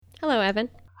Hello, Evan.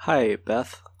 Hi,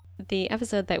 Beth. The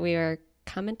episode that we are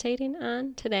commentating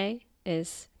on today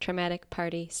is traumatic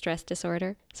party stress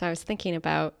disorder. So I was thinking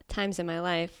about times in my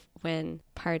life when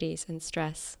parties and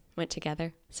stress went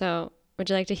together. So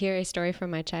would you like to hear a story from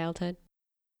my childhood?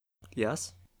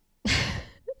 Yes?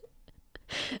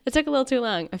 It took a little too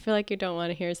long. I feel like you don't want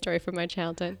to hear a story from my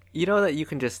childhood. You know that you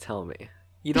can just tell me.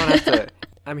 You don't have to.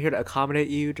 I'm here to accommodate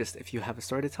you. Just if you have a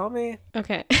story to tell me.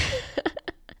 Okay.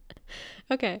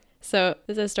 Okay. So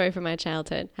this is a story from my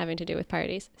childhood having to do with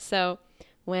parties. So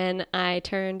when I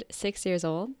turned 6 years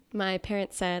old, my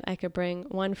parents said I could bring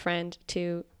one friend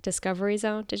to Discovery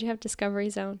Zone. Did you have Discovery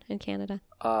Zone in Canada?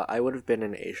 I would have been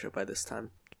in Asia by this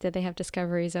time. Did they have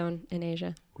Discovery Zone in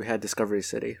Asia? We had Discovery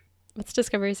City. What's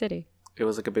Discovery City? It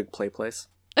was like a big play place.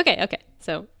 Okay.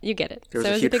 So you get it. There was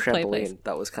So a it huge big play place. trampoline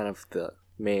that was kind of the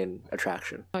main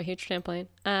attraction. Oh, a huge trampoline.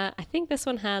 I think this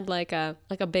one had like a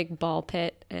big ball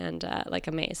pit and like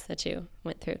a maze that you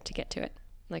went through to get to it.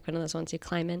 Like one of those ones you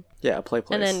climb in. Yeah, a play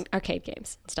place. And then arcade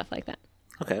games, stuff like that.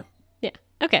 Okay. Yeah.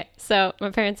 Okay. So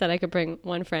my parents said I could bring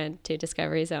one friend to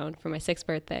Discovery Zone for my 6th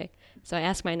birthday. So I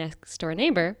asked my next door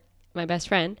neighbor, my best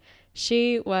friend.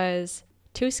 She was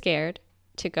too scared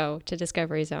to go to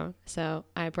Discovery Zone. So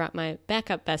I brought my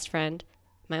backup best friend,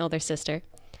 my older sister.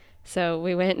 So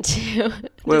we went to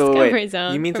Discovery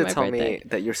Zone. You mean for to my tell birthday. me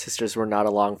that your sisters were not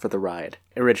along for the ride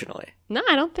originally? No,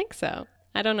 I don't think so.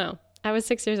 I don't know. I was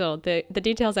 6 years old. The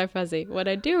details are fuzzy. What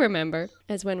I do remember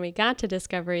is when we got to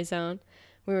Discovery Zone,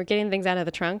 we were getting things out of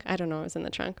the trunk. I don't know what was in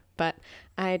the trunk, but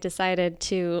I decided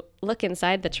to look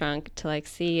inside the trunk to like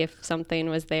see if something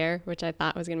was there, which I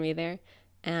thought was going to be there.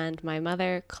 And my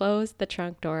mother closed the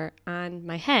trunk door on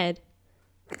my head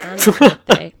on my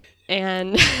birthday.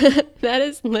 And that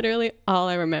is literally all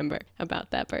I remember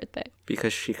about that birthday.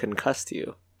 Because she concussed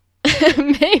you.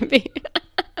 Maybe.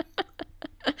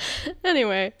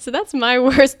 Anyway, so that's my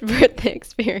worst birthday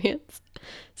experience.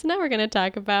 So now we're going to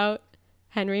talk about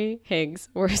Henry Higgs'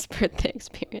 worst birthday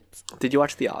experience. Did you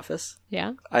watch The Office?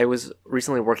 Yeah? I was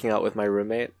recently working out with my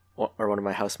roommate, or one of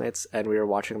my housemates, and we were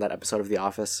watching that episode of The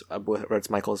Office where it's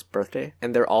Michael's birthday.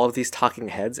 And there are all of these talking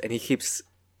heads, and he keeps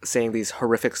saying these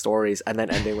horrific stories and then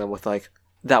ending them with like,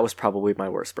 that was probably my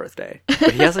worst birthday.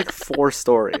 But he has like 4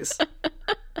 stories.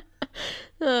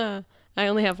 I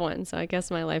only have one, so I guess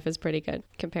my life is pretty good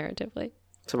comparatively.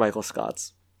 To Michael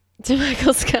Scott's. To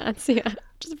Michael Scott's, yeah.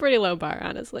 Which is a pretty low bar,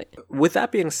 honestly. With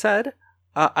that being said,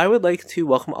 I would like to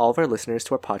welcome all of our listeners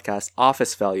to our podcast,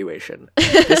 Office Valuation.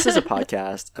 This is a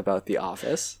podcast about The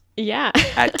Office. Yeah.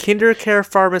 At KinderCare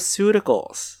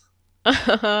Pharmaceuticals.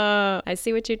 I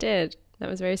see what you did. That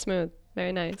was very smooth.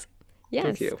 Very nice. Yes.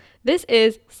 Thank you. This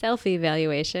is Selfie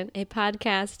Valuation, a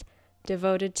podcast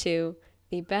devoted to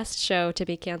the best show to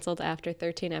be canceled after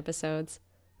 13 episodes,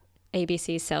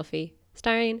 ABC's Selfie,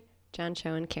 starring John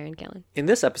Cho and Karen Gillan. In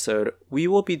this episode, we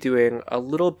will be doing a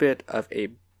little bit of a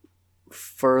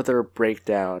further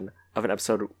breakdown of an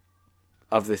episode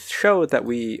of the show that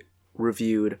we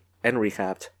reviewed and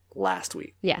recapped last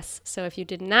week. Yes. So if you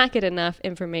did not get enough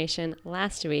information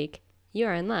last week, you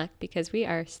are in luck because we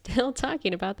are still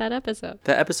talking about that episode.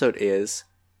 The episode is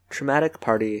Traumatic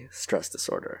Party Stress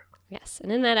Disorder. Yes,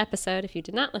 and in that episode, if you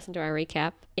did not listen to our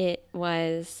recap, it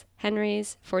was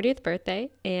Henry's 40th birthday,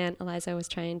 and Eliza was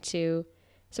trying to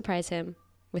surprise him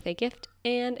with a gift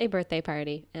and a birthday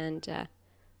party, and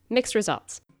mixed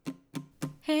results.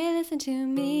 Hey, listen to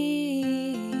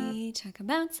me talk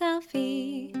about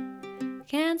Selfie,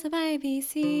 canceled by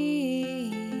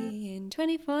ABC in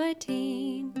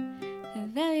 2014,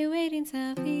 evaluating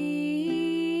Selfie.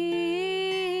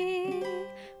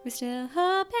 We're still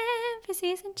hoping for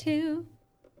season 2.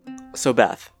 So,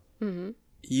 Beth, Mm-hmm.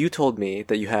 you told me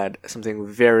that you had something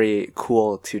very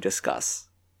cool to discuss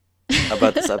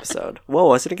about this episode. What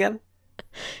was it again?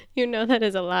 You know that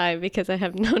is a lie because I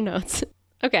have no notes.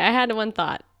 Okay, I had one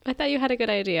thought. I thought you had a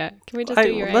good idea. Can we just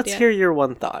do your Let's idea? hear your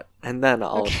one thought, and then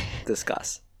I'll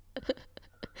discuss.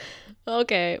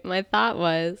 Okay, my thought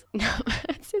was... No,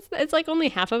 it's like only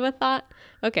half of a thought.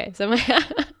 Okay, so my...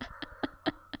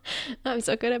 I'm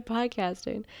so good at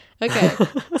podcasting. Okay,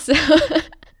 so...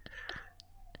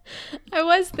 I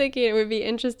was thinking it would be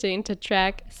interesting to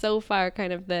track so far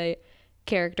kind of the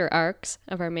character arcs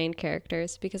of our main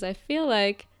characters, because I feel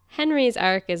like Henry's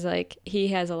arc is like he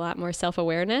has a lot more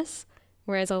self-awareness,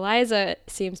 whereas Eliza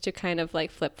seems to kind of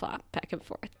like flip-flop back and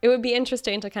forth. It would be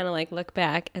interesting to kind of like look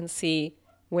back and see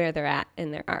where they're at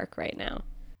in their arc right now.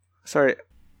 Sorry,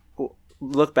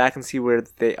 look back and see where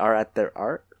they are at their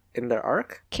arc in their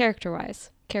arc. Character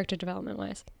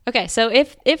development-wise. Okay, so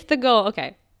if the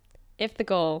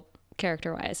goal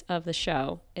character-wise of the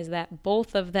show is that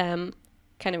both of them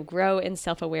kind of grow in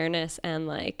self-awareness and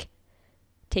like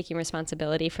taking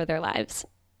responsibility for their lives.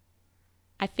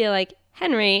 I feel like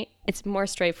Henry, it's more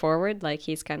straightforward. Like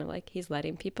he's kind of like, he's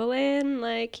letting people in,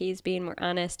 like he's being more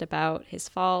honest about his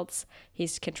faults.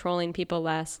 He's controlling people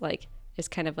less, like it's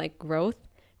kind of like growth.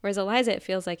 Whereas Eliza, it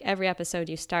feels like every episode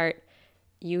you start,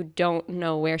 you don't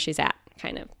know where she's at,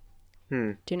 kind of. Do you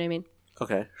know what I mean?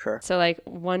 Okay, sure. So like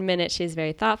 1 minute she's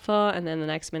very thoughtful, and then the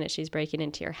next minute she's breaking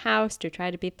into your house to try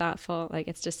to be thoughtful. Like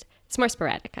it's more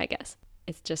sporadic, I guess.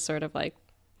 It's just sort of like,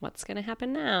 what's going to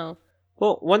happen now?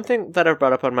 Well, one thing that I've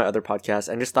brought up on my other podcast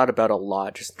and just thought about a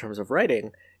lot just in terms of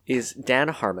writing is Dan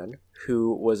Harmon,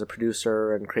 who was a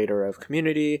producer and creator of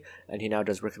Community, and he now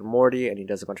does Rick and Morty, and he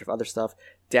does a bunch of other stuff.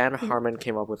 Dan Harmon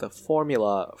came up with a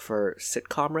formula for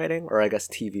sitcom writing, or I guess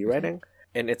TV writing,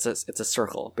 and it's a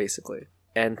circle, basically.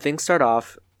 And things start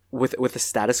off with the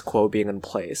status quo being in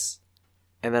place,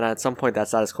 and then at some point that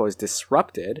status quo is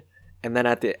disrupted, and then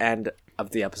at the end of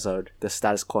the episode, the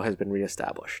status quo has been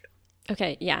reestablished.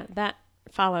 Okay, yeah, that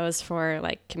follows for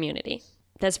like Community.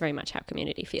 That's very much how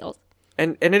Community feels.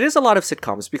 And it is a lot of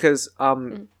sitcoms because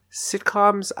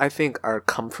sitcoms, I think, are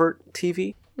comfort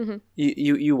TV. Mm-hmm.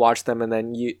 You watch them and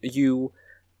then you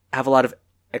have a lot of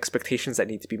expectations that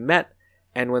need to be met,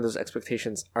 and when those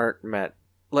expectations aren't met,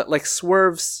 like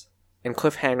swerves and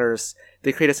cliffhangers,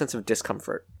 they create a sense of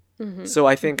discomfort. Mm-hmm. So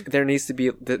I think there needs to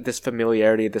be this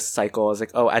familiarity, this cycle. Is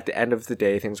like, oh, at the end of the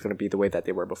day, things are going to be the way that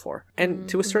they were before. And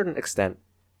to a certain extent,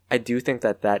 I do think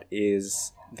that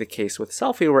is the case with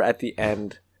Selfie, where at the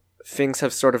end, things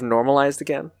have sort of normalized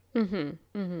again.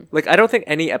 Mm-hmm. Mm-hmm. Like, I don't think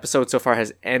any episode so far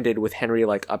has ended with Henry,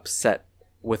 like, upset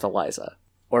with Eliza,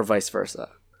 or vice versa.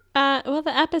 Well,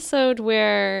 the episode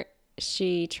where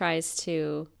they try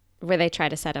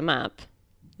to set him up,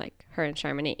 like her and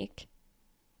Charmonique,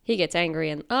 he gets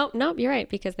angry and, oh, nope, you're right,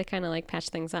 because they kind of, like, patch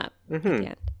things up at the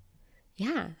end.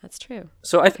 Yeah, that's true.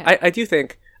 So I do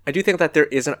think that there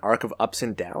is an arc of ups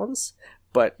and downs,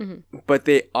 but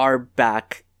they are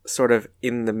back sort of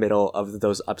in the middle of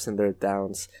those ups and their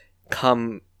downs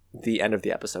come the end of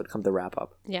the episode, come the wrap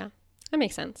up. Yeah, that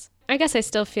makes sense. I guess I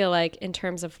still feel like in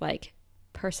terms of like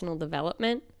personal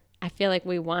development, I feel like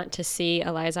we want to see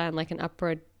Eliza on like an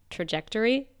upward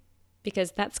trajectory,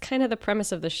 because that's kind of the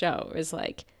premise of the show, is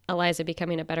like Eliza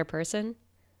becoming a better person.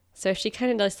 So if she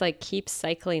kind of just like keeps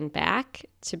cycling back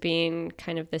to being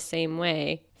kind of the same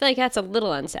way, I feel like that's a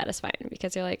little unsatisfying,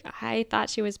 because you're like, I thought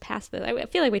she was past this. I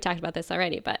feel like we talked about this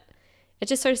already, but it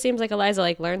just sort of seems like Eliza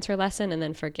like learns her lesson and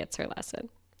then forgets her lesson.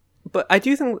 But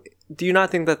do you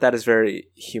not think that is very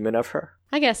human of her?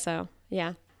 I guess so.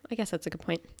 Yeah, I guess that's a good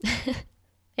point.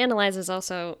 And Eliza's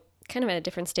also kind of at a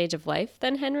different stage of life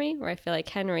than Henry, where I feel like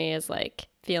Henry is like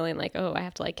feeling like, oh, I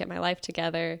have to like get my life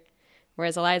together.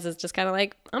 Whereas Eliza's just kind of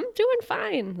like, I'm doing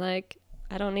fine. Like,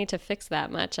 I don't need to fix that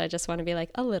much. I just want to be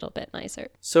like a little bit nicer.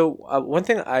 So one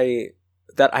thing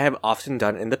that I have often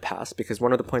done in the past, because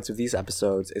one of the points of these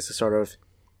episodes is to sort of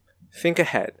think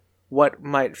ahead. What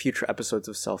might future episodes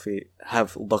of Selfie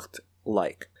have looked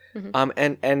like?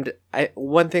 Mm-hmm.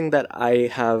 One thing that I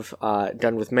have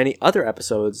done with many other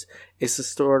episodes is to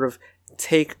sort of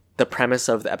take the premise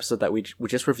of the episode that we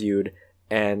just reviewed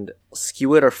and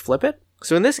skew it or flip it.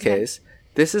 So in this case,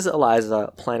 this is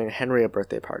Eliza planning Henry a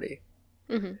birthday party.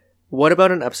 Mm-hmm. What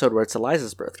about an episode where it's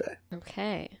Eliza's birthday?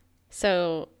 Okay.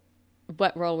 So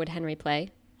what role would Henry play?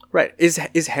 Right. Is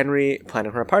Henry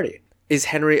planning her a party? Is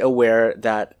Henry aware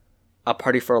that a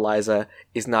party for Eliza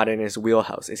is not in his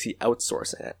wheelhouse? Is he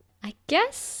outsourcing it? I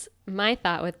guess my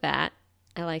thought with that,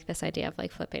 I like this idea of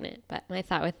like flipping it, but my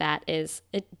thought with that is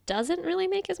it doesn't really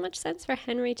make as much sense for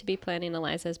Henry to be planning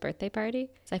Eliza's birthday party.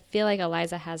 So I feel like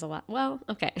Eliza has a lot, well,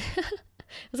 okay.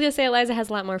 I was going to say Eliza has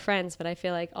a lot more friends, but I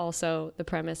feel like also the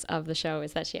premise of the show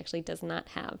is that she actually does not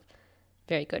have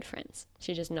very good friends.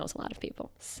 She just knows a lot of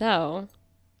people. So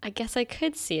I guess I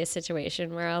could see a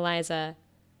situation where Eliza,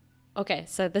 okay,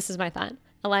 so this is my thought.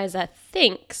 Eliza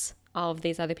thinks all of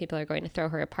these other people are going to throw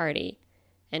her a party,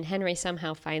 and Henry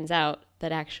somehow finds out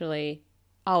that actually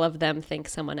all of them think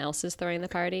someone else is throwing the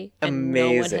party, and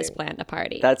Amazing. No one has planned a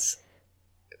party. That's,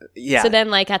 yeah. So then,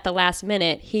 like, at the last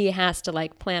minute, he has to,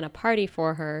 like, plan a party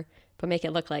for her, but make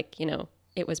it look like, you know,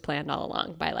 it was planned all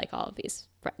along by, like, all of these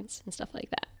friends and stuff like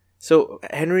that. So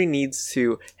Henry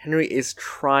is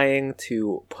trying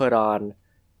to put on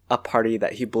a party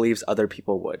that he believes other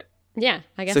people would. Yeah,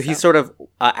 I guess so. So he's sort of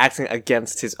acting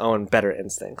against his own better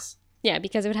instincts. Yeah,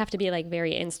 because it would have to be like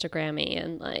very Instagrammy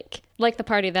and like the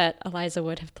party that Eliza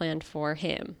would have planned for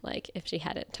him, like if she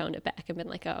hadn't toned it back and been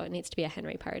like, oh, it needs to be a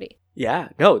Henry party. Yeah,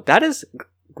 no, that is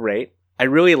great. I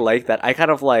really like that. I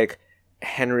kind of like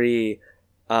Henry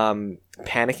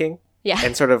panicking Yeah.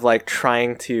 and sort of like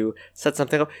trying to set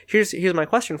something up. Here's my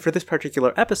question for this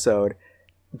particular episode.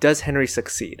 Does Henry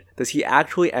succeed? Does he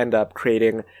actually end up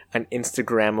creating an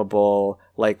Instagrammable,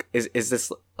 like, is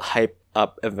this hype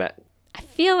up event? I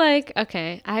feel like,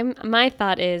 okay, my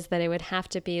thought is that it would have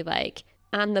to be like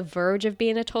on the verge of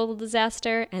being a total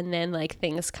disaster and then like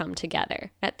things come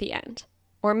together at the end.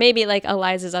 Or maybe like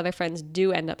Eliza's other friends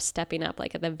do end up stepping up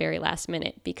like at the very last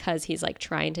minute because he's like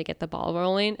trying to get the ball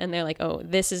rolling and they're like, oh,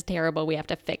 this is terrible. We have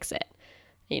to fix it,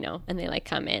 and they like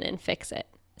come in and fix it.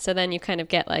 So then you kind of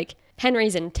get like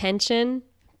Henry's intention,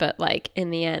 but like in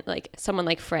the end, like someone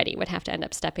like Freddie would have to end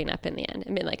up stepping up in the end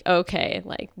and being like, okay,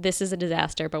 like this is a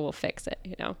disaster, but we'll fix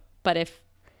it. But if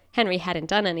Henry hadn't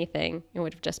done anything, it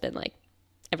would have just been like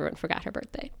everyone forgot her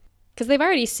birthday. Because they've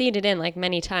already seeded in like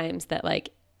many times that like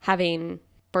having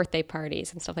birthday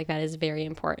parties and stuff like that is very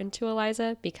important to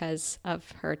Eliza because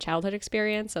of her childhood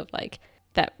experience of like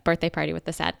that birthday party with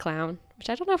the sad clown, which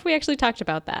I don't know if we actually talked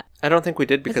about that. I don't think we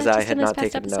did because I had not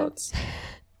taken notes.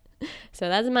 So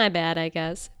that's my bad, I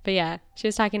guess. But yeah, she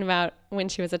was talking about when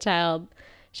she was a child,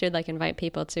 she would like invite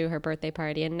people to her birthday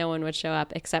party and no one would show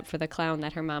up except for the clown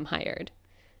that her mom hired.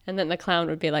 And then the clown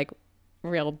would be like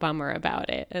real bummer about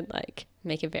it and like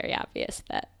make it very obvious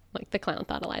that like the clown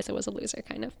thought Eliza was a loser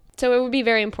kind of. So it would be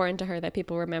very important to her that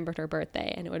people remembered her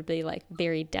birthday and it would be like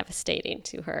very devastating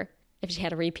to her if she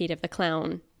had a repeat of the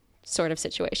clown sort of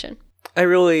situation. I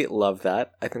really love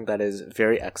that. I think that is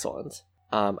very excellent.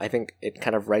 I think it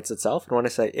kind of writes itself. And when I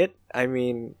say it, I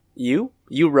mean you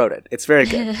wrote it. It's very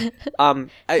good.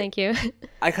 Thank you.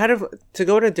 I kind of, to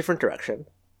go in a different direction,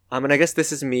 and I guess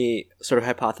this is me sort of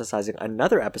hypothesizing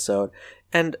another episode,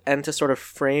 and to sort of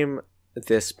frame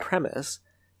this premise.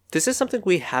 This is something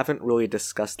we haven't really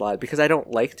discussed a lot because I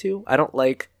don't like to. I don't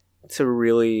like to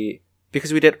really,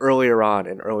 because we did earlier on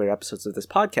in earlier episodes of this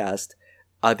podcast,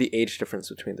 the age difference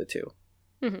between the two.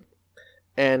 Mm-hmm.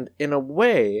 And in a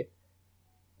way,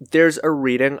 there's a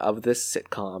reading of this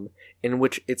sitcom in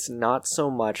which it's not so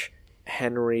much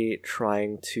Henry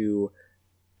trying to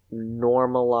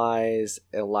normalize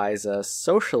Eliza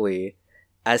socially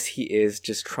as he is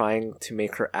just trying to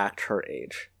make her act her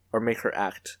age or make her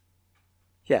act,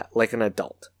 like an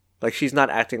adult. Like she's not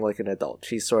acting like an adult.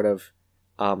 She's sort of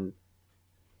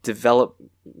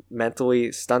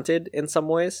developmentally stunted in some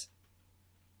ways.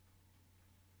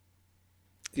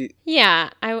 Yeah,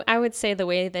 I would say the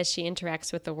way that she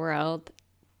interacts with the world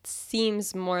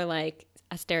seems more like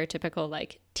a stereotypical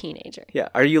like teenager. Yeah.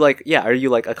 Are you like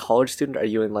a college student? Are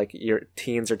you in like your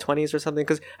teens or 20s or something?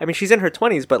 Because I mean, she's in her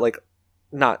 20s, but like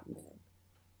not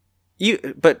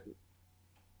you. But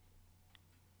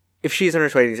if she's in her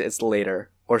 20s, it's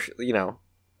later, or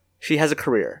she has a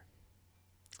career.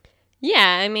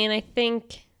 Yeah, I mean, I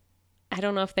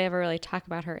don't know if they ever really talk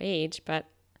about her age, but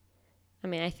I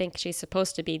mean, I think she's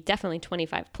supposed to be definitely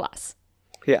 25 plus.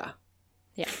 Yeah.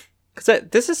 Yeah. Because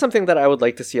this is something that I would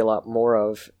like to see a lot more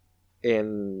of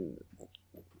in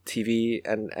TV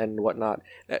and whatnot.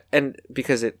 And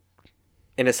because it,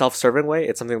 in a self-serving way,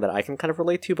 it's something that I can kind of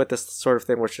relate to. But this sort of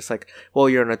thing where it's just like, well,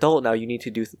 you're an adult now. You need to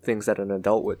do things that an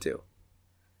adult would do.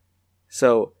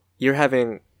 So you're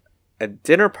having a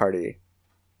dinner party.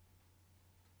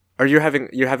 Or you're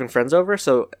having friends over,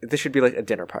 so this should be like a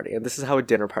dinner party, and this is how a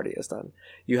dinner party is done.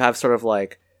 You have sort of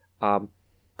like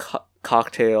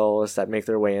cocktails that make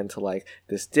their way into like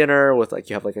this dinner with like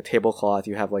you have like a tablecloth,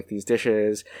 you have like these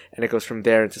dishes, and it goes from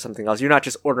there into something else. You're not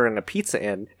just ordering a pizza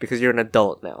in because you're an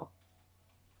adult now.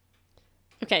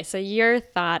 Okay, so your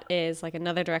thought is like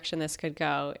another direction this could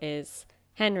go is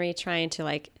Henry trying to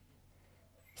like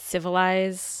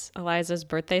civilize Eliza's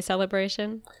birthday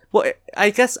celebration. Well, I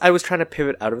guess I was trying to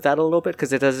pivot out of that a little bit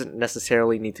because it doesn't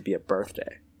necessarily need to be a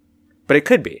birthday, but it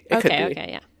could be. Okay,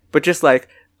 yeah. But just like,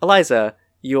 Eliza,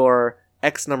 you're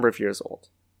X number of years old.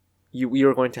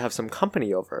 You're going to have some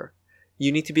company over.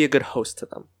 You need to be a good host to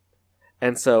them.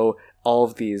 And so all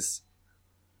of these,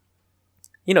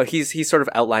 he's sort of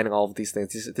outlining all of these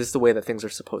things. This is the way that things are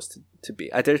supposed to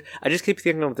be. I just keep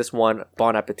thinking of this one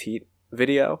Bon Appetit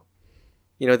video.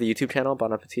 The YouTube channel,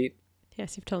 Bon Appetit?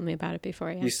 Yes, you've told me about it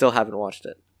before, yeah. You still haven't watched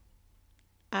it?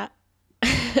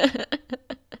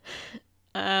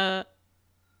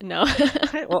 No.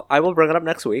 Okay, well, I will bring it up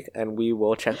next week, and we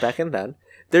will check back in then.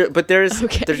 There's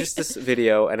just this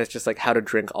video, and it's just like how to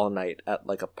drink all night at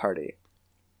like a party.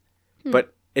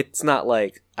 But it's not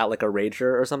like at like a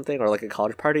rager or something, or like a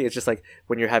college party. It's just like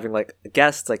when you're having like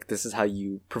guests, like this is how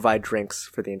you provide drinks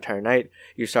for the entire night.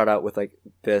 You start out with like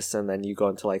this, and then you go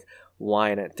into like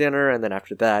wine at dinner, and then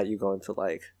after that you go into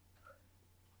like,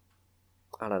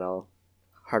 I don't know,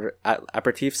 harder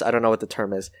aperitifs. I don't know what the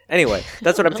term is. Anyway,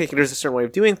 that's what I'm thinking. There's a certain way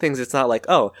of doing things. It's not like,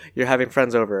 oh, you're having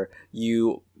friends over,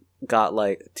 you got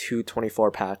like 2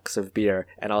 24-packs of beer,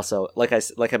 and also like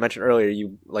I mentioned earlier,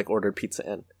 you like ordered pizza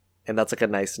in, and that's like a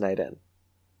nice night in.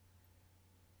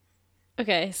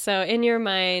 Okay, so in your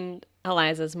mind,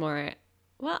 Eliza's more,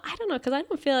 well, I don't know, because I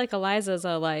don't feel like Eliza's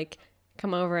a like,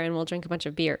 come over and we'll drink a bunch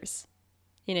of beers.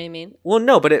 You know what I mean? Well,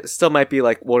 no, but it still might be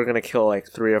like, we're gonna kill like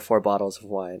 3 or 4 bottles of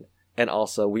wine, and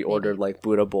also we ordered like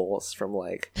Buddha bowls from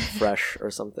like Fresh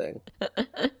or something.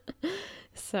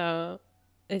 So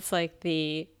it's like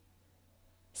the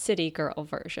city girl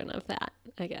version of that,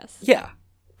 I guess. Yeah.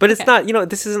 But it's Okay. not,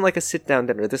 this isn't like a sit down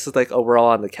dinner. This is like, oh, we're all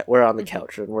on the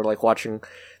couch and we're like watching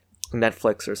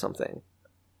Netflix or something.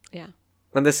 Yeah.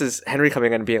 And this is Henry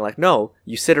coming in and being like, no,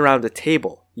 you sit around a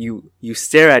table. You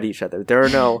stare at each other. There are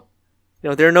no,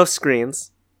 there are no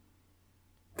screens.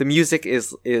 The music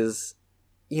is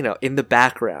in the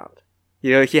background.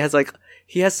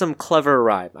 He has some clever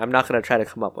rhyme. I'm not going to try to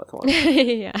come up with one.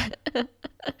 Yeah.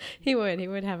 He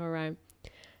would have a rhyme.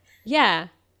 Yeah.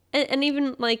 And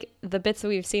even like the bits that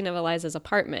we've seen of Eliza's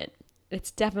apartment, it's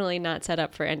definitely not set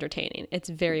up for entertaining. It's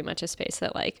very much a space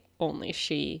that like only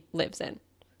she lives in.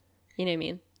 You know what I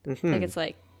mean? Mm-hmm. Like it's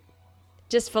like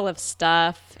just full of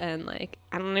stuff, and like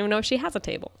I don't even know if she has a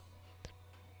table.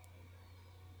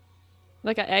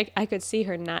 Like I could see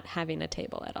her not having a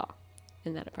table at all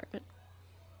in that apartment.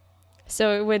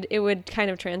 So it would kind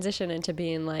of transition into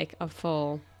being like a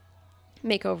full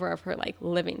makeover of her like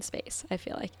living space. I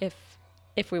feel like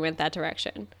if we went that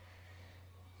direction,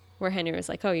 where Henry was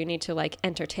like, oh, you need to like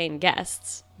entertain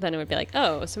guests, then it would be like,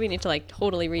 oh, so we need to like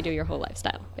totally redo your whole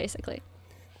lifestyle, basically,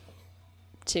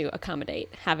 to accommodate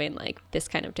having like this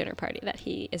kind of dinner party that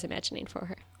he is imagining for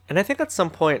her. And I think at some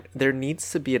point there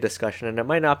needs to be a discussion, and it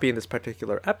might not be in this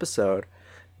particular episode,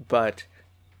 but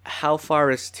how far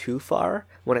is too far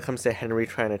when it comes to Henry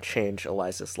trying to change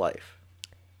Eliza's life?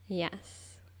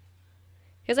 Yes.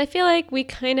 Because I feel like we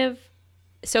kind of,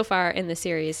 so far in the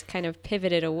series, kind of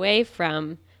pivoted away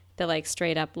from the like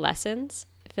straight up lessons.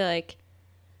 I feel like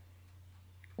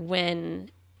when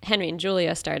Henry and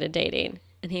Julia started dating,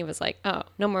 and he was like, oh,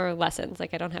 no more lessons.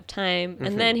 Like, I don't have time. Mm-hmm.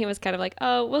 And then he was kind of like,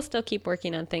 oh, we'll still keep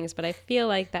working on things. But I feel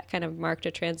like that kind of marked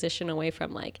a transition away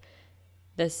from like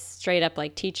this straight up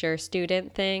like teacher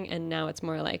student thing. And now it's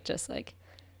more like just like,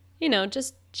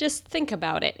 just think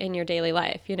about it in your daily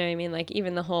life. You know what I mean? Like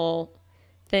even the whole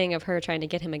thing of her trying to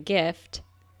get him a gift,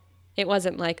 it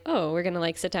wasn't like, oh, we're going to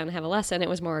like sit down and have a lesson. It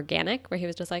was more organic, where he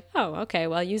was just like, oh, okay,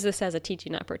 well, I'll use this as a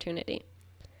teaching opportunity.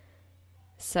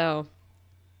 So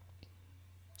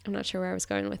I'm not sure where I was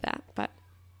going with that, but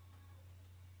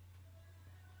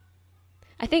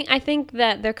I think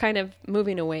that they're kind of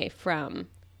moving away from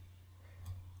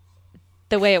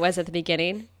the way it was at the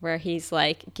beginning, where he's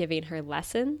like giving her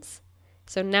lessons.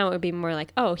 So now it would be more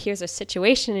like, oh, here's a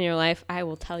situation in your life. I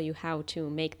will tell you how to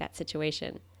make that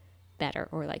situation better,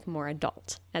 or like more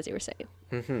adult, as you were saying.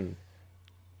 Mm-hmm.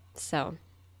 So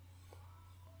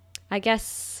I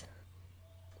guess,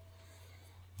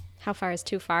 how far is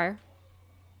too far?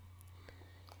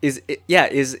 Is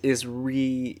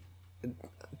redecorating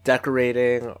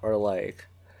or like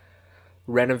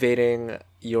renovating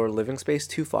your living space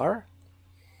too far?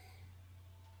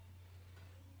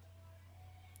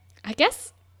 I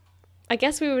guess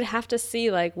we would have to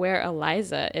see like where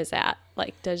Eliza is at.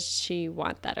 Like, does she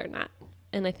want that or not?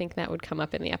 And I think that would come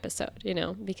up in the episode,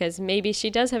 because maybe she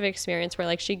does have experience where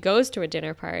like she goes to a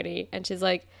dinner party and she's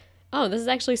like, oh, this is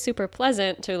actually super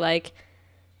pleasant to like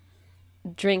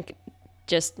drink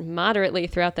just moderately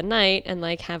throughout the night and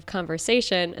like have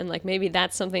conversation, and like maybe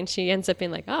that's something she ends up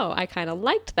being like, oh, I kind of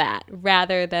liked that,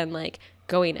 rather than like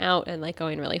going out and like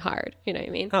going really hard. You know what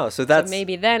I mean? Oh, so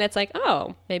maybe then it's like,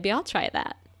 oh, maybe I'll try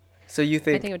that. So you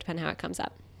think? I think it would depend how it comes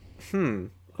up.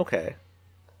 Okay.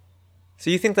 So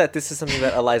you think that this is something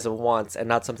that Eliza wants and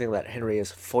not something that Henry is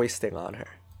foisting on her?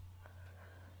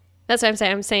 That's what I'm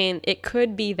saying. I'm saying it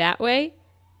could be that way,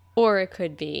 or it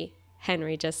could be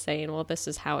Henry just saying, well, this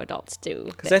is how adults do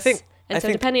this. Because I think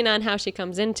depending on how she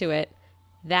comes into it,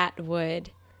 that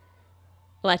would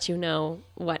let you know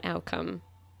what outcome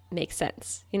makes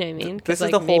sense. You know what I mean? Because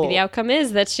like maybe the outcome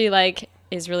is that she like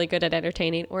is really good at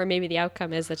entertaining, or maybe the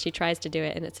outcome is that she tries to do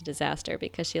it and it's a disaster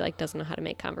because she like doesn't know how to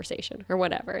make conversation, or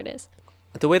whatever it is.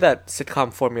 The way that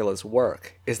sitcom formulas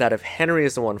work is that if Henry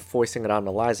is the one foisting it on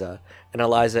Eliza and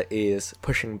Eliza is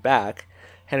pushing back,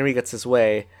 Henry gets his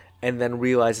way and then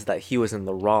realizes that he was in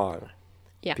the wrong.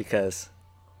 Yeah. Because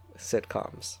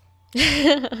sitcoms.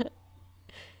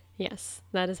 Yes,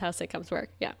 that is how sitcoms work.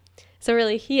 Yeah. So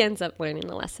really, he ends up learning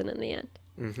the lesson in the end.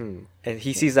 And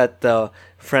he sees that the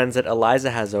friends that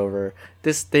Eliza has over,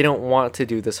 they don't want to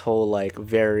do this whole like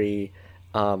very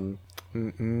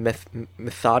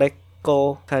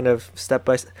methodical kind of step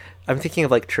by step. I'm thinking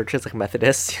of like churches like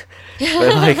Methodists,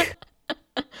 but like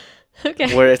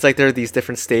Okay. where it's like there are these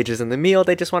different stages in the meal.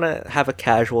 They just want to have a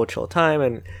casual, chill time,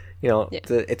 and you know, Yeah.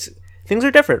 it's things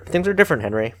are different. Things are different,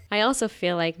 Henry. I also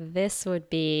feel like this would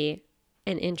be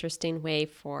an interesting way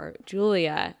for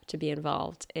Julia to be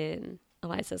involved in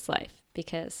Eliza's life,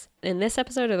 because in this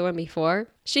episode or the one before,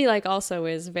 she like also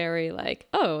is very like,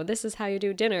 oh, this is how you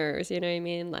do dinners, you know what I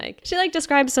mean? Like she like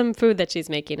describes some food that she's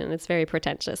making and it's very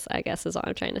pretentious, I guess is all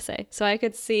I'm trying to say. So I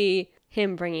could see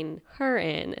him bringing her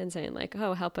in and saying like,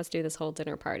 oh, help us do this whole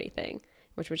dinner party thing,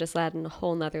 which would just add in a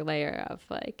whole nother layer of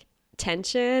like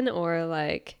tension or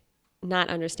like not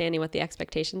understanding what the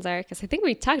expectations are, because I think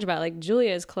we talked about like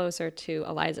Julia is closer to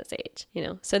Eliza's age, you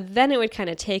know, so then it would kind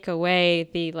of take away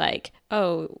the like,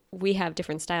 oh, we have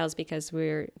different styles because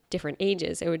we're different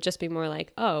ages. It would just be more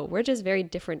like, oh, we're just very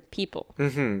different people,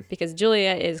 because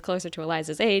Julia is closer to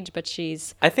Eliza's age, but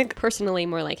she's I think personally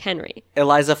more like Henry.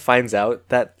 Eliza finds out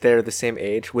that they're the same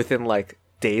age within like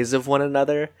days of one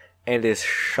another and is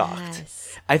shocked. Yes.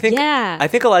 I think Yeah. I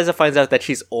think Eliza finds out that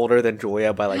she's older than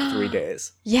Julia by like 3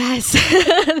 days. Yes.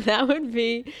 That would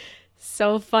be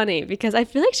so funny, because I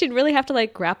feel like she'd really have to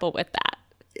like grapple with that.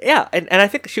 Yeah, and I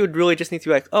think she would really just need to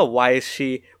be like, oh, why does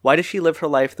she live her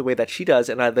life the way that she does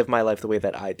and I live my life the way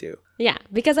that I do? Yeah,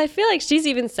 because I feel like she's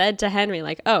even said to Henry,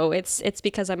 like, oh, it's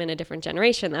because I'm in a different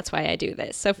generation. That's why I do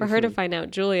this. So for her to find out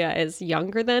Julia is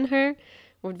younger than her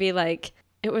would be like,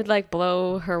 it would like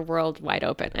blow her world wide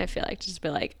open. I feel like just be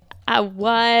like,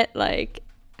 what? Like,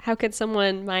 how could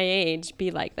someone my age be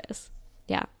like this?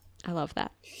 Yeah, I love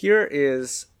that. Here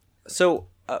is so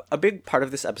a big part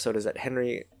of this episode is that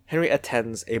Henry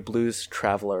attends a Blues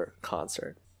Traveler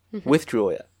concert with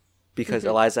Julia because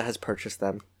Eliza has purchased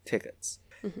them tickets.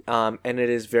 And it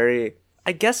is very,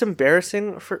 I guess,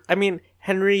 embarrassing for, I mean,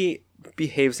 Henry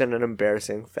behaves in an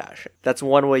embarrassing fashion. That's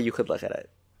one way you could look at it.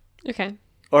 Okay.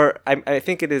 Or I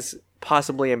think it is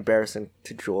possibly embarrassing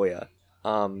to Julia.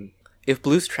 If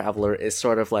Blues Traveler is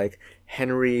sort of like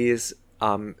Henry's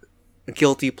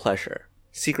guilty pleasure,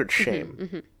 secret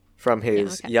shame from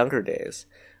his younger days,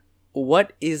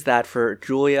 what is that for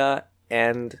Julia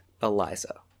and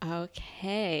Eliza?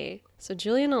 Okay. So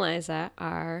Julia and Eliza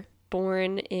are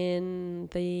born in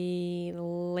the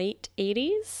late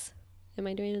 80s. Am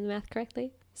I doing the math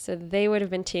correctly? So they would have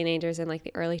been teenagers in like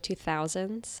the early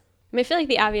 2000s. I mean, I feel like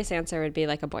the obvious answer would be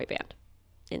like a boy band.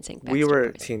 NSYNC, We Backstreet were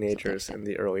Boys, teenagers something in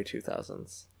the early 2000s. like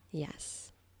that.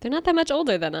 Yes. They're not that much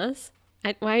older than us.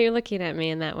 Why are you looking at me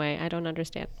in that way? I don't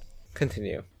understand.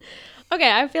 Continue. Okay,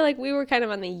 I feel like we were kind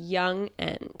of on the young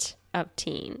end of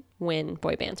teen when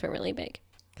boy bands were really big.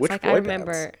 'Cause, Which like, boy I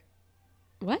remember bands?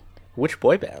 What? Which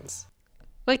boy bands?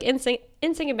 Like NSYNC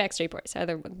and Backstreet Boys are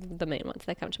the main ones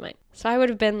that come to mind. So I would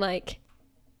have been like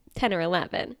 10 or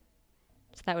 11.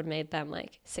 So that would have made them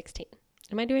like 16.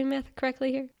 Am I doing math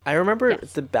correctly here? I remember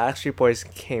Yes. the Backstreet Boys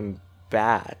came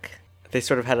back. They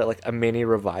sort of had like a mini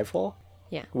revival.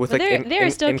 Yeah. With, Well, like, they're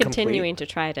still incomplete. continuing to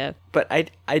try to. But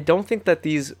I don't think that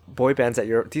these boy bands that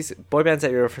you're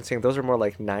referencing, those are more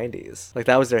like 90s. Like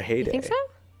that was their heyday. You think so?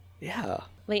 Yeah.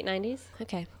 Late 90s?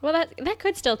 Okay. Well, that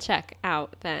could still check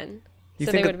out then. You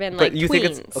So think they would have been like but you tweens. think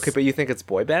it's okay, but you think it's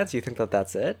boy bands? You think that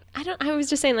that's it? I was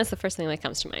just saying that's the first thing that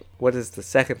comes to mind. What is the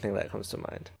second thing that comes to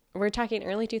mind? We're talking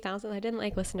early 2000s. I didn't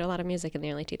like listen to a lot of music in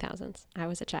the early 2000s. I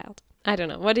was a child. I don't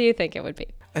know. What do you think it would be?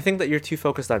 I think that you're too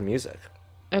focused on music.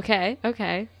 Okay.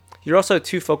 You're also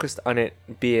too focused on it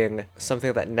being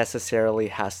something that necessarily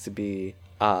has to be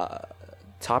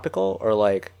topical or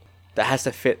like that has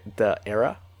to fit the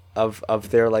era of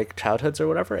their like childhoods or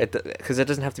whatever. Because it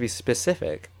doesn't have to be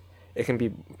specific. It can be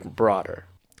broader.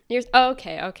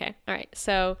 Okay. All right.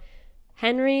 So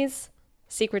Henry's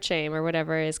secret shame or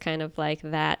whatever is kind of like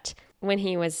that when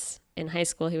he was in high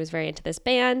school, he was very into this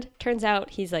band. Turns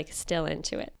out he's like still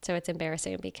into it. So it's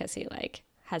embarrassing because he like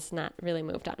has not really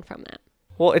moved on from that.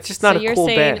 Well, it's just not So a you're cool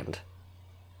saying- band.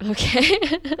 Okay.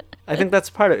 I think that's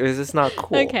part of it. Is it's not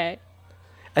cool. Okay.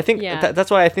 I think Yeah.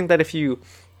 that's why I think that if you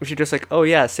just like, oh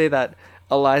yeah, say that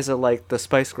Eliza liked the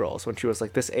Spice Girls when she was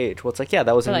like this age. Well, it's like, yeah,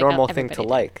 that was a Like, normal thing everybody to did.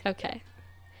 like. Okay.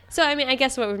 So, I mean, I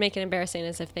guess what would make it embarrassing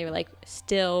is if they were like,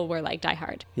 still were like Die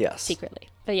Hard Yes. secretly.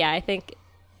 But yeah, I think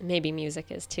maybe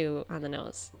music is too on the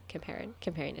nose comparing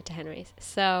it to Henry's.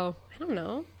 So, I don't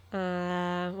know.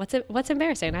 What's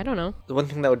embarrassing? I don't know. The one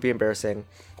thing that would be embarrassing,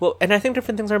 well, and I think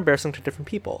different things are embarrassing to different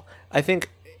people. I think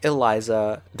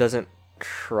Eliza doesn't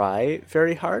try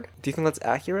very hard. Do you think that's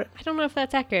accurate? I don't know if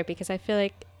that's accurate because I feel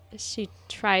like she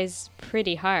tries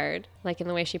pretty hard, like in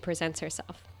the way she presents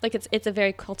herself. Like it's a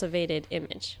very cultivated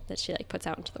image that she like puts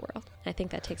out into the world. I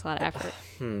think that takes a lot of effort.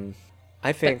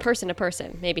 I But think person to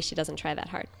person, maybe she doesn't try that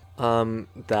hard.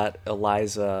 that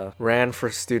Eliza ran for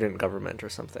student government or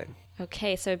something.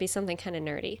 Okay, so it'd be something kind of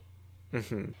nerdy. I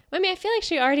mean, I feel like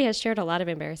she already has shared a lot of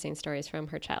embarrassing stories from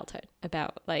her childhood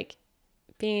about like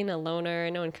being a loner.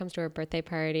 No one comes to her birthday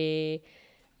party.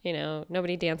 You know,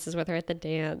 nobody dances with her at the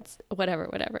dance.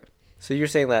 Whatever. So you're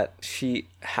saying that she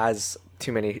has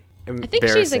too many I think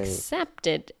she's embarrassing...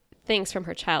 accepted things from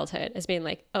her childhood as being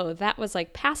like, oh, that was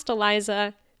like past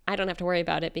Eliza. I don't have to worry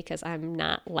about it because I'm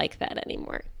not like that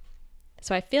anymore.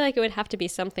 So I feel like it would have to be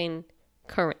something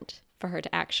current for her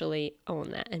to actually own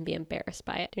that and be embarrassed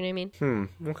by it. Do you know what I mean?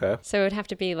 Okay. So it would have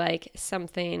to be like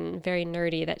something very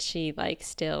nerdy that she like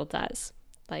still does.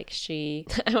 Like she,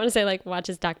 I want to say like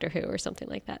watches Doctor Who or something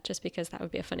like that, just because that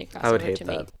would be a funny crossover I would hate to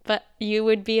that. me. But you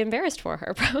would be embarrassed for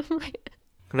her probably.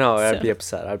 No, I'd So- be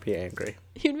upset. I'd be angry.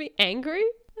 You'd be angry?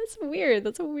 That's weird.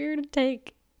 That's a weird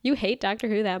take. You hate Doctor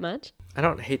Who that much? I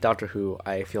don't hate Doctor Who.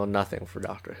 I feel nothing for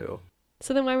Doctor Who.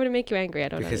 So then why would it make you angry? I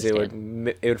don't Because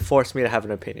understand. it would force me to have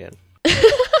an opinion.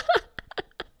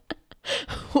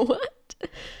 What?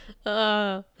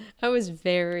 I was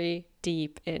very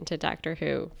deep into Doctor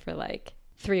Who for like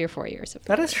 3 or 4 years.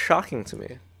 That is shocking to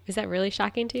me. Is that really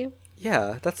shocking to you?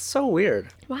 Yeah, that's so weird.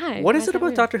 Why? What Why is it that about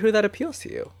weird? Doctor Who that appeals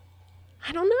to you?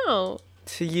 I don't know.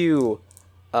 To you,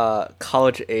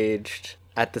 college-aged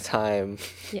at the time.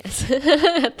 Yes,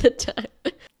 at the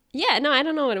time. Yeah, no, I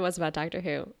don't know what it was about Doctor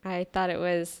Who. I thought it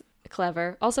was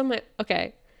clever. Also,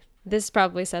 this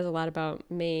probably says a lot about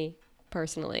me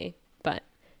personally, but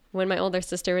when my older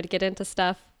sister would get into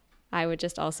stuff, I would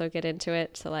just also get into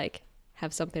it to like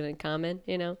have something in common,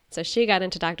 you know? So she got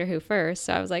into Doctor Who first,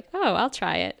 so I was like, oh, I'll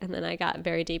try it. And then I got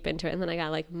very deep into it, and then I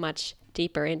got like much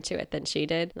deeper into it than she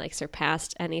did, like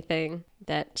surpassed anything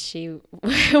that she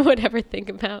would ever think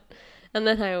about. And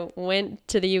then I went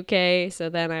to the UK, so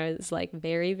then I was like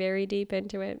very, very deep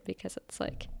into it because it's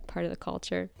like part of the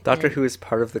culture. Doctor And Who is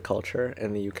part of the culture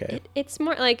in the UK. it's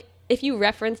more like if you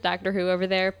reference Doctor Who over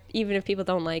there, even if people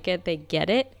don't like it, they get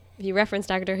it. If you reference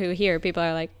Doctor Who here, people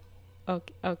are like,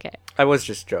 okay, I was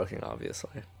just joking,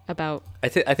 obviously. about I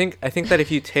think that if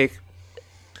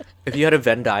you had a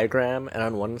Venn diagram and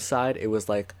on one side it was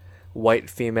like white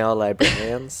female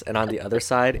librarians and on the other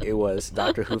side it was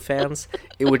Doctor Who fans,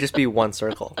 it would just be one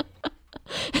circle.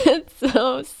 It's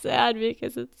so sad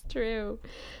because it's true.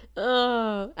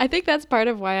 Oh, I think that's part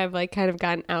of why I've like kind of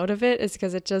gotten out of it is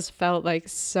because it just felt like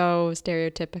so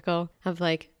stereotypical of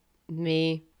like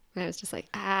me. I was just like,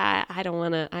 I don't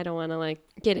want to like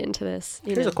get into this.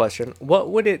 Here's a question. What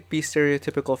would it be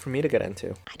stereotypical for me to get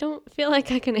into? I don't feel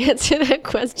like I can answer that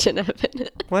question, Evan.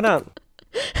 Why not?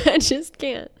 I just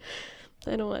can't.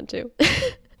 I don't want to.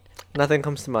 Nothing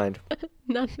comes to mind.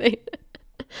 Nothing.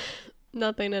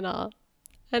 Nothing at all.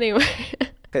 Anyway,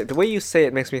 Okay, the way you say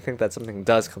it makes me think that something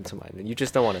does come to mind and you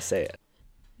just don't want to say it.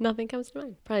 nothing comes to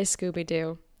mind. Probably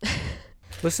Scooby-Doo.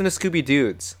 Listen to Scooby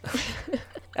Dudes.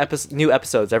 New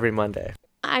episodes every Monday.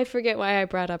 I forget why I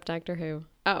brought up Doctor Who.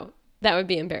 Oh, that would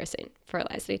be embarrassing for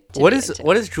Eliza to What be is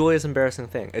into. Julia's embarrassing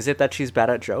thing? Is it that she's bad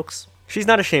at jokes? She's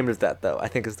not ashamed of that though, I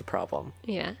think is the problem.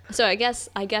 Yeah. So I guess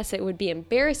it would be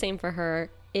embarrassing for her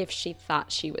if she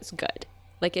thought she was good.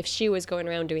 Like if she was going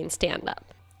around doing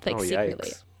stand-up, like Oh, secretly.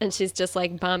 yikes. And she's just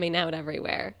like bombing out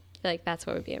everywhere. Like that's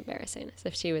what would be embarrassing. Is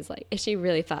if she was like, if she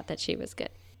really thought that she was good.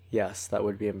 Yes, that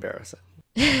would be embarrassing.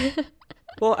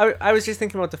 Well, I was just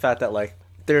thinking about the fact that like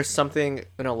there's something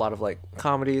in a lot of like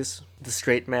comedies, the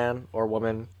straight man or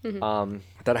woman,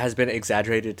 that has been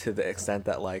exaggerated to the extent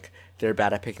that like they're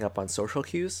bad at picking up on social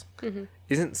cues.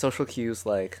 Isn't social cues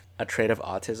like a trait of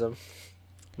autism?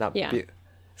 Not Yeah.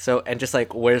 So and just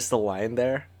like where's the line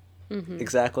there?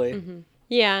 Exactly.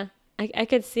 Yeah. I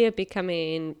could see it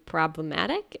becoming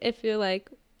problematic if you like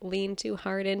lean too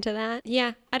hard into that.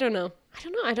 Yeah. I don't know.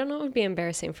 I don't know what would be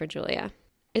embarrassing for Julia.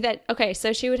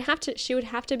 So she would have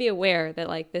to be aware that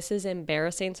like this is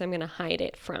embarrassing, so I'm gonna hide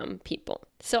it from people.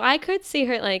 So I could see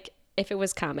her like if it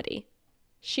was comedy.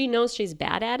 She knows she's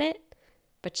bad at it,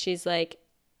 but she's like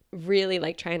really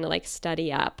like trying to like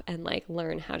study up and like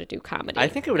learn how to do comedy. I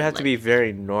think it would have to be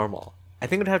very normal. I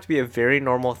think it would have to be a very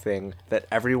normal thing that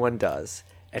everyone does,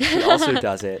 and she also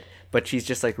does it, but she's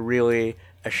just like really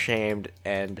ashamed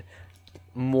and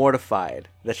mortified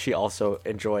that she also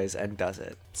enjoys and does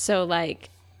it. So like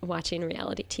watching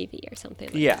reality TV or something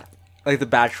like Yeah, that. like The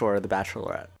Bachelor or The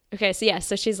Bachelorette. Okay, so yeah,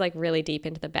 so she's like really deep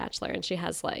into The Bachelor and she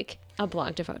has like a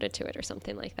blog devoted to it or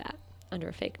something like that under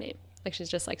a fake name. Like she's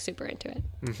just like super into it.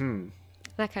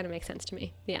 That kind of makes sense to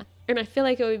me. Yeah. And I feel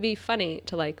like it would be funny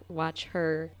to like watch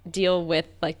her deal with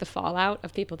like the fallout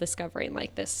of people discovering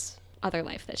like this other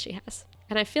life that she has.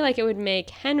 And I feel like it would make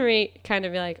Henry kind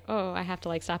of be like, oh, I have to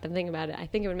like stop and think about it. I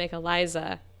think it would make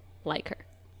Eliza like her.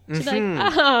 She'd be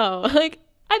like, oh, like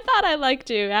I thought I liked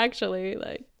you actually.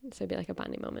 Like, so it'd be like a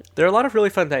bonding moment. There are a lot of really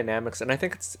fun dynamics, and I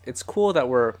think it's cool that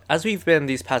as we've been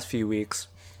these past few weeks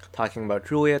talking about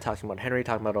Julia, talking about Henry,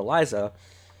 talking about Eliza,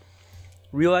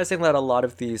 realizing that a lot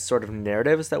of these sort of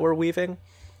narratives that we're weaving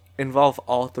involve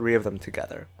all three of them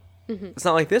together. Mm-hmm. It's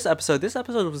not like this episode. This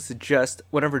episode was just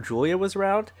whenever Julia was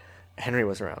around, Henry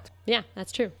was around. Yeah,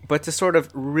 that's true. But to sort of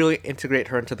really integrate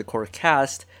her into the core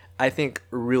cast, I think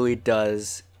really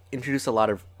does introduce a lot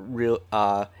of real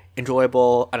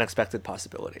enjoyable, unexpected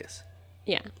possibilities.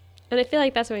 Yeah. And I feel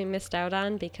like that's what we missed out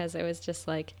on, because it was just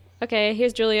like, okay,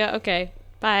 here's Julia. Okay,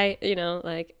 bye. You know,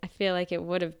 like, I feel like it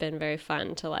would have been very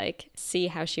fun to like see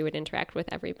how she would interact with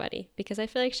everybody, because I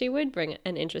feel like she would bring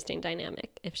an interesting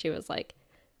dynamic if she was like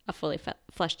a fully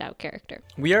fleshed out character.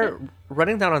 We are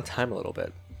running down on time a little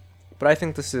bit, but I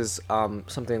think this is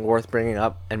something worth bringing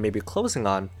up and maybe closing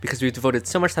on, because we've devoted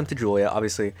so much time to Julia.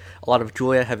 Obviously, a lot of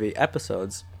Julia-heavy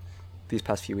episodes these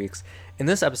past few weeks. In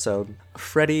this episode,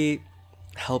 Freddie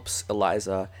helps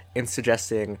Eliza in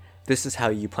suggesting this is how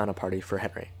you plan a party for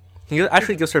Henry. He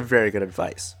actually gives her very good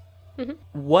advice. Mm-hmm.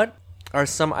 What are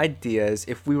some ideas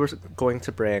if we were going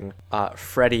to bring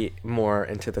Freddie more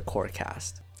into the core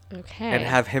cast? Okay. And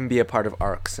have him be a part of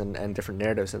arcs and different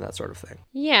narratives and that sort of thing.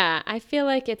 Yeah, I feel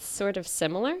like it's sort of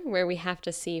similar, where we have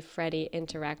to see Freddie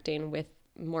interacting with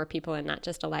more people and not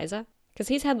just Eliza. Because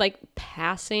he's had like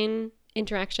passing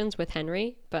interactions with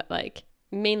Henry, but like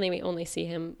mainly we only see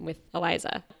him with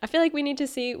Eliza. I feel like we need to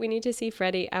see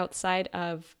Freddie outside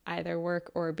of either work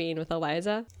or being with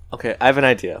Eliza. Okay, I have an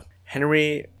idea.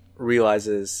 Henry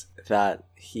realizes that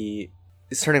he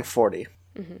is turning 40.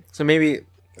 Mm-hmm. So maybe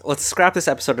let's scrap this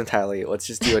episode entirely. Let's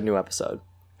just do a new episode.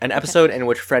 An episode in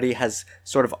which Freddie has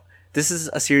this is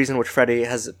a series in which Freddie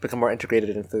has become more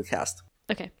integrated into the cast.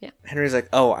 Okay, yeah. Henry's like,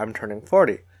 oh, I'm turning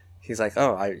 40. He's like,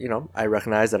 oh, I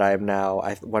recognize that I am now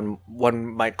one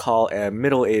might call a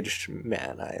middle-aged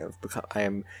man. I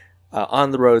am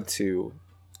on the road to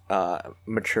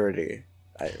maturity,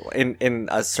 in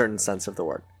a certain sense of the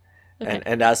word, okay.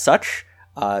 and as such,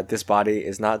 this body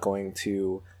is not going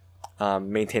to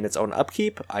maintain its own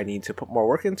upkeep. I need to put more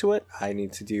work into it. I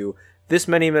need to do this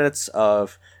many minutes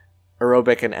of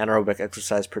aerobic and anaerobic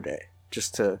exercise per day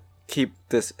just to keep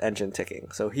this engine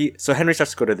ticking. So Henry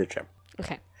starts to go to the gym.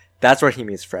 Okay. That's where he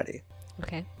meets Freddie.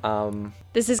 Okay.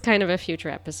 This is kind of a future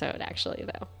episode, actually,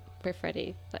 though, where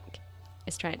Freddie like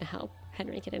is trying to help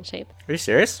Henry get in shape. Are you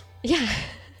serious? Yeah.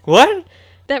 What?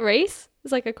 That race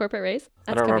is like a corporate race.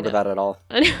 That's I don't remember that at all.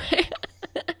 Anyway,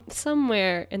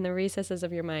 somewhere in the recesses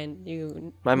of your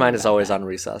mind, my mind is always on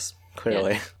recess.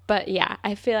 Clearly. Yeah. But yeah,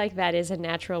 I feel like that is a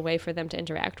natural way for them to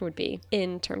interact, would be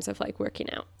in terms of like working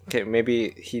out. Okay,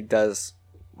 maybe he does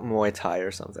Muay Thai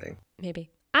or something. Maybe.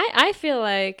 I feel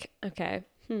like, okay,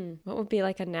 what would be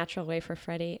like a natural way for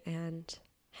Freddie and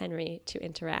Henry to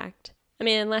interact? I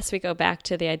mean, unless we go back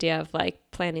to the idea of like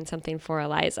planning something for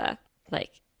Eliza,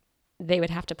 like they would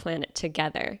have to plan it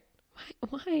together.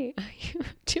 Why are you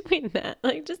doing that?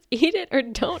 Like, just eat it or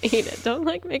don't eat it. Don't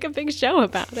like make a big show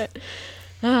about it.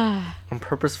 I'm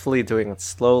purposefully doing it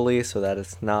slowly so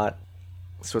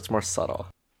it's more subtle.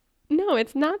 No,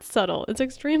 it's not subtle. It's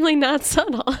extremely not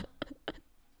subtle.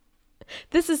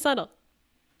 This is subtle.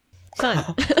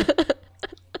 Son.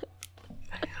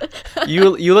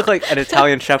 You look like an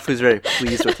Italian chef who's very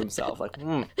pleased with himself. Like,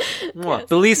 yes.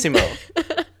 Bellissimo.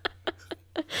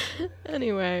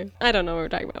 Anyway, I don't know what we're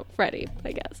talking about. Freddie,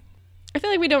 I guess. I feel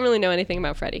like we don't really know anything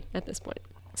about Freddie at this point,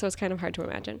 so it's kind of hard to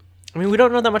imagine. I mean, we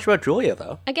don't know that much about Julia,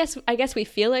 though. I guess we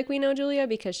feel like we know Julia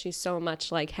because she's so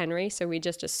much like Henry, so we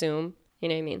just assume, you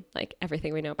know what I mean? Like,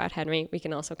 everything we know about Henry, we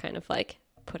can also kind of like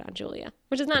put on Julia,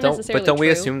 which is not necessarily But don't true.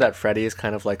 we assume that Freddie is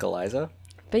kind of like Eliza?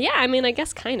 But yeah, I mean, I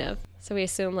guess kind of. So we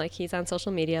assume like he's on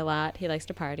social media a lot. He likes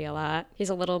to party a lot. He's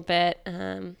a little bit,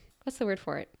 what's the word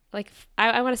for it? Like,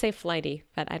 I want to say flighty,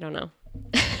 but I don't know.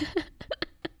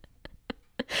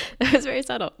 That was very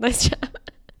subtle. Nice job.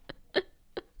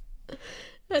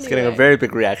 It's getting a very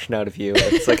big reaction out of you.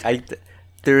 It's like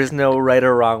there is no right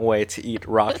or wrong way to eat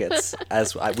rockets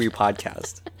as we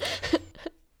podcast.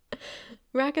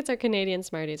 Rockets are Canadian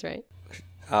Smarties, right?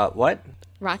 What?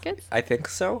 Rockets? I think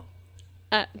so.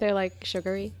 They're like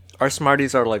sugary. Our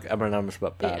Smarties are like M&M's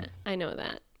but bad. Yeah, I know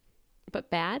that. But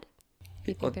bad?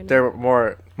 You think they're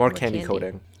more candy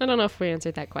coating. I don't know if we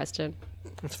answered that question.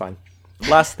 It's fine.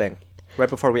 Last thing, right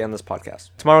before we end this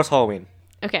podcast. Tomorrow's Halloween.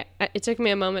 Okay. It took me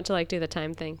a moment to like do the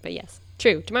time thing, but yes.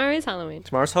 True. Tomorrow is Halloween.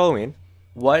 Tomorrow's Halloween.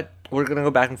 We're gonna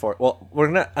go back and forth. Well, we're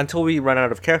gonna until we run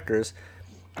out of characters.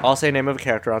 I'll say name of a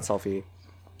character on Selfie.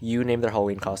 You name their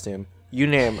Halloween costume. You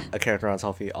name a character on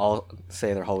Selfie. I'll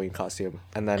say their Halloween costume,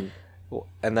 and then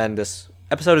this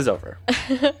episode is over.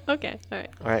 Okay. All right.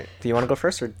 All right. Do you want to go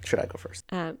first, or should I go first?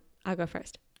 I'll go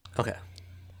first. Okay.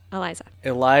 Eliza.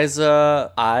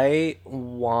 I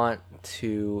want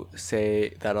to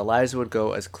say that Eliza would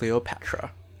go as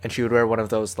Cleopatra, and she would wear one of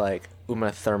those like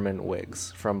Uma Thurman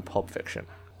wigs from Pulp Fiction.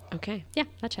 Okay. Yeah,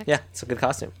 that checks. Yeah, it's a good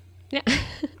costume. Yeah.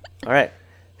 All right.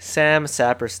 Sam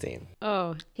Saperstein.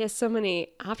 Oh, he has so many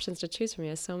options to choose from. He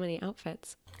has so many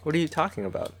outfits. What are you talking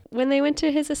about? When they went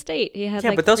to his estate, he had Yeah,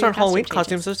 like but those 3 aren't Halloween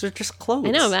costume costumes. changes. Those are just clothes.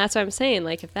 I know, but that's what I'm saying.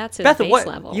 Like, if that's his Beth, base what?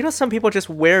 level. You know, some people just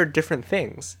wear different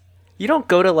things. You don't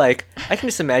go to like. I can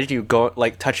just imagine you go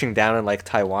like touching down in like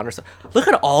Taiwan or something. Look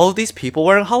at all of these people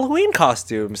wearing Halloween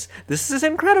costumes. This is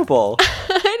incredible.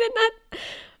 I did not.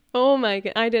 Oh my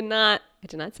god! I did not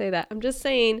say that. I'm just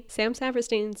saying Sam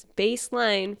Saperstein's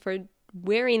baseline for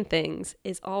wearing things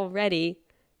is already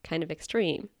kind of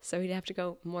extreme. So he'd have to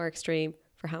go more extreme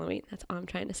for Halloween. That's all I'm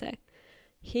trying to say.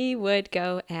 He would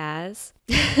go as.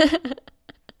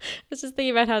 I was just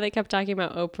thinking about how they kept talking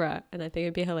about Oprah, and I think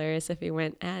it'd be hilarious if he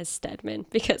went as Stedman,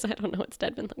 because I don't know what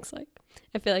Stedman looks like.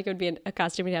 I feel like it would be a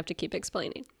costume he'd have to keep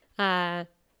explaining.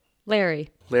 Larry.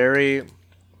 Larry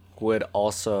would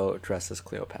also dress as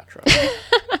Cleopatra.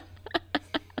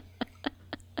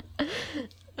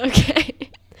 Okay.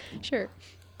 Sure.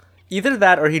 Either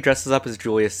that or he dresses up as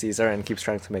Julius Caesar and keeps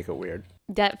trying to make it weird.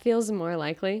 That feels more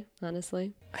likely,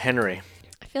 honestly. Henry.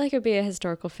 I feel like it would be a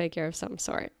historical figure of some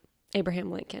sort.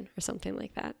 Abraham Lincoln or something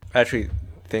like that. I actually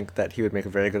think that he would make a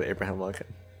very good Abraham Lincoln.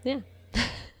 Yeah.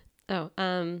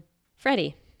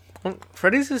 Freddie.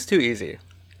 Freddy's is too easy.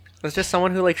 It's just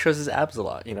someone who like shows his abs a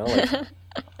lot, you know? Like,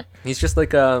 he's just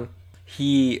like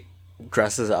he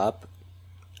dresses up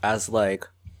as like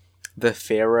the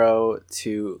pharaoh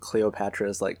to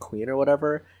Cleopatra's like queen or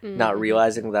whatever, not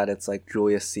realizing that it's like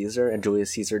Julius Caesar, and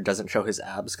Julius Caesar doesn't show his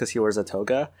abs because he wears a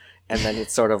toga, and then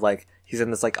it's sort of like he's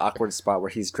in this like awkward spot where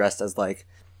he's dressed as like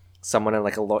someone in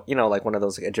like a like one of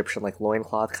those like, Egyptian like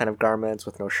loincloth kind of garments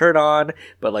with no shirt on,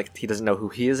 but like he doesn't know who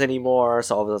he is anymore,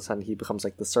 so all of a sudden he becomes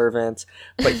like the servant,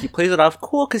 but he plays it off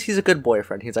cool because he's a good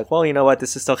boyfriend. He's like, well, you know what,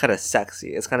 this is still kind of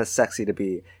sexy. It's kind of sexy to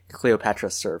be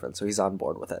Cleopatra's servant, so he's on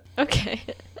board with it. Okay.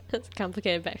 That's a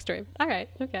complicated backstory. All right.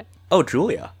 Okay. Oh,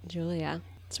 Julia.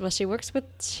 Well, she works with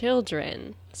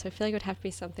children, so I feel like it would have to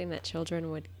be something that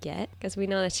children would get, because we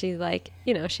know that she like,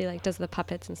 she like does the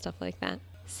puppets and stuff like that.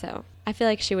 So I feel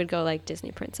like she would go like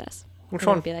Disney princess. Which It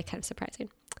one? would be like kind of surprising.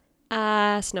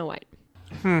 Snow White.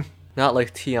 Not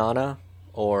like Tiana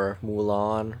or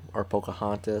Mulan or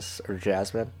Pocahontas or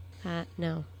Jasmine.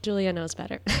 No, Julia knows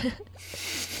better.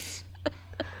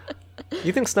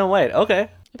 You think Snow White? Okay.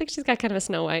 I think she's got kind of a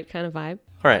Snow White kind of vibe.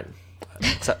 All right.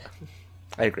 So,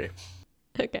 I agree.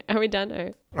 Okay, are we done?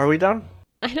 Or Are we done?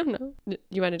 I don't know.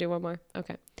 You want to do one more?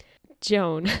 Okay.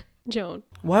 Joan.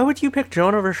 Why would you pick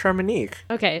Joan over Charmonique?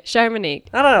 Okay, Charmonique.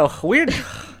 I don't know. Weird.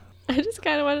 I just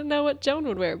kind of want to know what Joan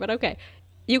would wear, but okay.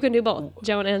 You can do both,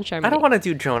 Joan and Charmonique. I don't want to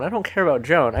do Joan. I don't care about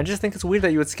Joan. I just think it's weird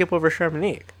that you would skip over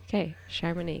Charmonique. Okay,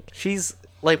 Charmonique. She's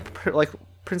like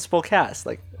principal cast,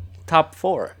 like top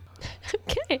 4.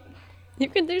 Okay. You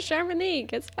can do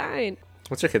Charmonique. It's fine.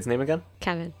 What's your kid's name again?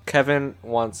 Kevin. Kevin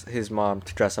wants his mom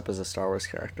to dress up as a Star Wars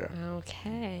character.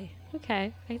 Okay.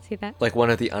 I can see that. Like one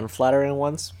of the unflattering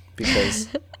ones, because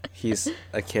he's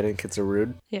a kid and kids are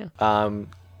rude. Yeah.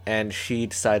 And she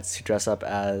decides to dress up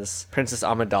as Princess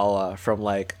Amidala from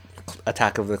like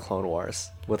Attack of the Clone Wars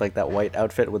with like that white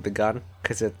outfit with the gun.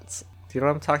 Because it's, do you know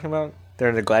what I'm talking about? They're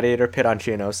in the gladiator pit on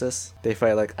Geonosis. They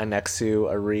fight like Anexu,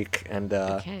 Arik, and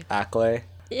Acklay.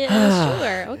 Yeah,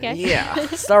 sure. Okay. Yeah,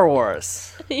 Star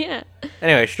Wars. Yeah.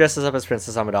 Anyway, she dresses up as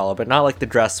Princess Amidala, but not like the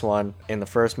dress one in the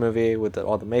first movie with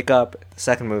all the makeup. The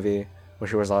second movie, where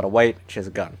she wears a lot of white, she has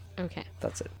a gun. Okay.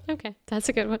 That's it. Okay. That's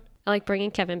a good one. I like bringing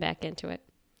Kevin back into it.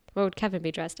 What would Kevin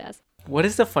be dressed as? What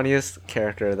is the funniest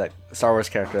Star Wars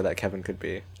character that Kevin could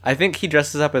be? I think he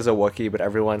dresses up as a Wookiee, but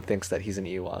everyone thinks that he's an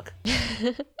Ewok.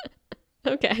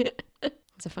 Okay.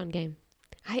 It's a fun game.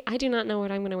 I do not know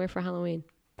what I'm going to wear for Halloween.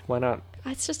 Why not?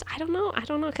 It's just, I don't know,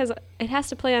 because it has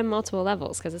to play on multiple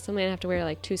levels, because it's something I have to wear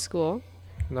like to school.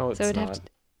 No, it's So it'd not. have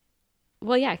to,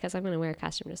 well, yeah, because I'm going to wear a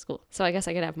costume to school. So I guess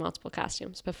I could have multiple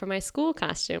costumes. But for my school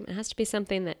costume, it has to be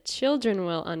something that children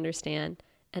will understand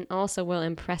and also will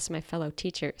impress my fellow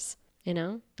teachers. You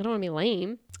know? I don't want to be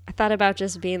lame. I thought about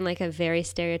just being like a very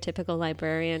stereotypical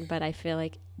librarian, but I feel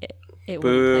like it wouldn't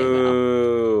play well.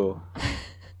 Boo.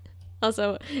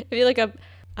 Also, if you look up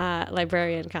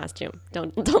librarian costume,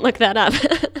 don't look that up.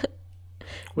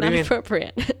 What do you mean?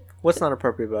 Appropriate. What's not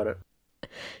appropriate about it?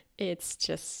 It's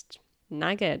just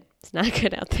not good. It's not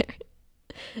good out there.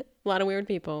 A lot of weird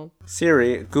people.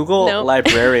 Siri, Google Nope.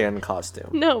 librarian costume.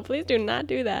 No, please do not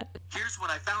do that. Here's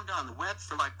what I found on the web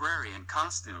for librarian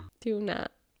costume. Do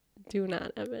not,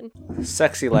 Evan.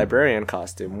 Sexy librarian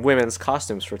costume. Women's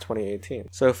costumes for 2018.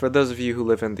 So for those of you who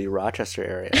live in the Rochester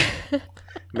area,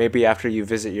 maybe after you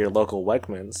visit your local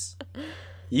Wegmans,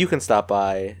 you can stop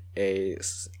by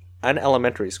an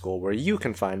elementary school where you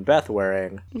can find Beth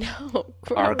wearing No.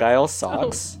 gross. Argyle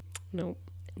socks, Nope.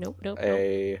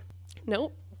 a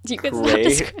Nope. You can stop gray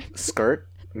describing. skirt,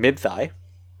 mid-thigh.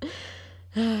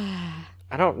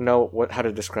 I don't know how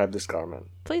to describe this garment.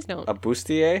 Please don't. A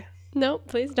bustier? Nope,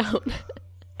 please don't.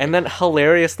 And then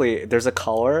hilariously, there's a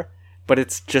collar, but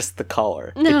it's just the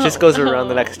collar. No, it just goes around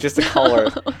the no, neck. It's just a collar.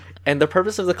 And the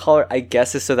purpose of the collar, I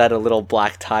guess, is so that a little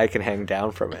black tie can hang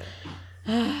down from it.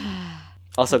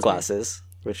 Also glasses,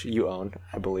 which you own,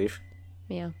 I believe.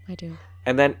 Yeah, I do.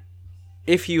 And then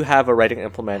if you have a writing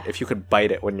implement, if you could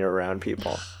bite it when you're around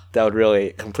people, that would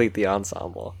really complete the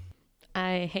ensemble.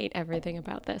 I hate everything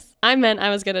about this. I meant I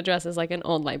was going to dress as like an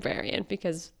old librarian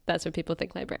because that's what people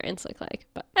think librarians look like.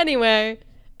 But anyway,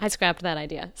 I scrapped that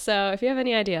idea. So if you have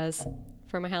any ideas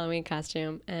for my Halloween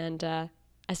costume and I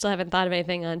still haven't thought of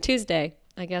anything on Tuesday,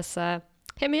 I guess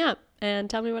hit me up and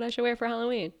tell me what I should wear for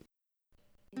Halloween.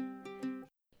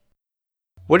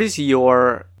 What is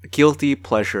your guilty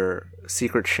pleasure,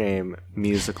 secret shame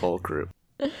musical group?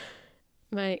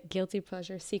 My guilty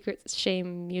pleasure secret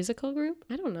shame musical group?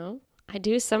 I don't know. I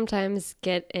do sometimes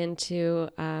get into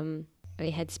a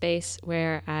headspace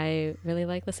where I really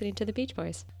like listening to the Beach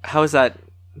Boys. How is that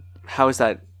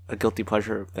a guilty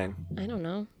pleasure thing? I don't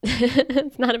know.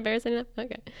 It's not embarrassing enough?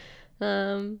 Okay.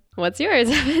 What's yours,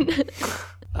 Evan?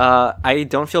 I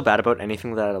don't feel bad about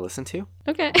anything that I listen to.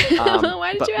 Okay. Um,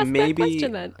 Why did but you ask that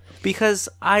question then? Because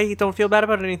I don't feel bad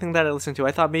about anything that I listen to.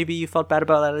 I thought maybe you felt bad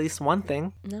about at least one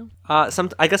thing. No. I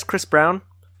guess Chris Brown.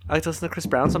 I like to listen to Chris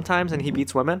Brown sometimes, and he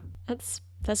beats women. That's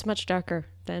much darker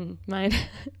than mine.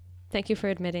 Thank you for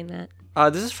admitting that.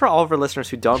 This is for all of our listeners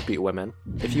who don't beat women.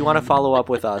 If you want to follow up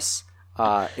with us,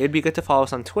 it'd be good to follow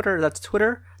us on Twitter. That's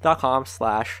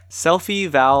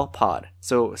twitter.com/selfievalpod.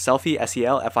 So selfie,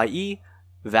 SELFIE,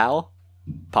 Val,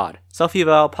 pod.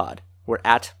 SelfieValPod. We're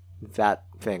at that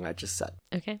thing I just said.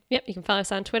 Okay. Yep. You can follow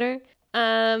us on Twitter.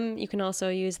 You can also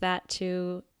use that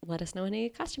to let us know any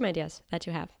costume ideas that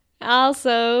you have.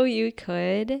 Also, you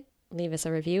could leave us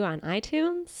a review on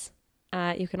iTunes.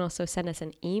 You can also send us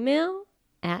an email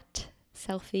at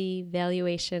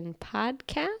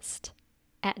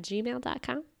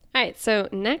selfievaluationpodcast@gmail.com. All right. So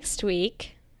next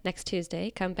Tuesday,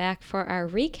 come back for our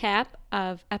recap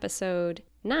of episode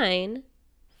 9,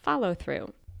 Follow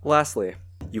Through. Lastly,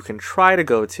 you can try to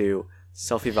go to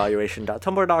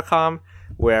selfievaluation.tumblr.com,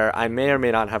 where I may or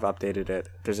may not have updated it.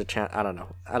 There's a chance. I don't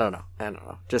know.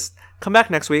 Just come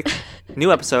back next week.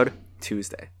 New episode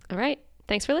Tuesday. All right.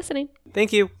 Thanks for listening.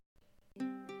 Thank you.